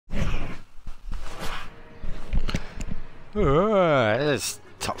It's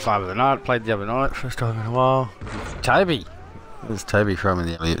top 5 of the night. Played the other night, first time in a while. Toby. There's Toby throwing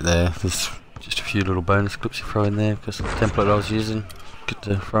the alley-oop there. There's just a few little bonus clips you throw in there because the template I was using. Get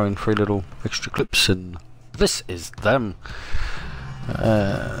to throw in 3 little extra clips, and this is them.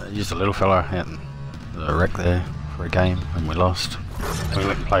 Used a little fella out in the wreck there for a game, and we lost. We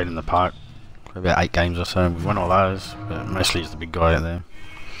went and played in the park for about 8 games or so, and we won all those, but mostly he's the big guy out there.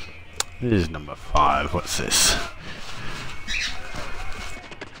 This is number 5. What's this?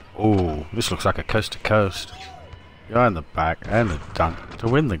 Oh, this looks like a coast to coast. Guy in the back and a dunk to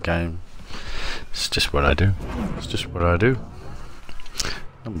win the game. It's just what I do. It's just what I do.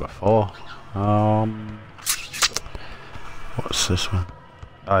 Number 4. What's this one?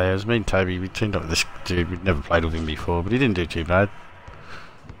 Oh yeah, it was me and Toby. We teamed up with this dude. We'd never played with him before, but he didn't do too bad.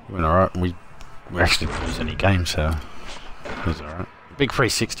 We went alright. We actually didn't lose any games, so it was alright. Big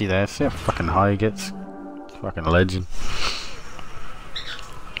 360 there. See how fucking high he gets? It's fucking legend.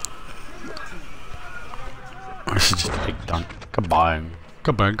 This is just a big dunk. Kabang.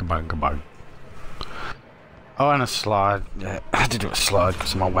 Kabang, kabang, kabang. Oh, and a slide. Yeah, I had to do a slide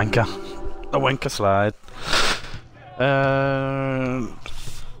because of my wanker. A wanker slide. In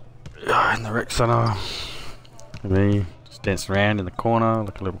the rec center. Me just dancing around in the corner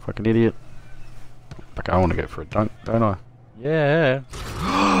like a little fucking idiot. Like I want to go for a dunk, don't I? Yeah.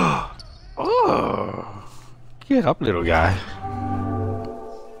 Oh, get up, little guy.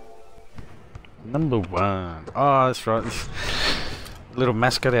 Number 1. Oh, that's right. This little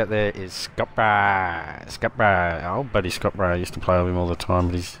mascot out there is Scott-Bra. Scott-Bra. Our old buddy Scott-Bra. I used to play with him all the time,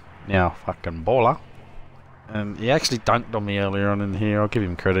 but he's now fucking baller. And he actually dunked on me earlier on in here. I'll give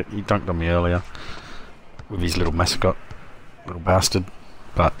him credit. He dunked on me earlier with his little mascot. Little bastard.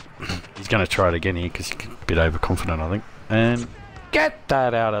 But he's going to try it again here because he's a bit overconfident, I think. And get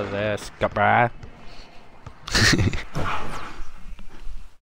that out of there, Scott-Bra.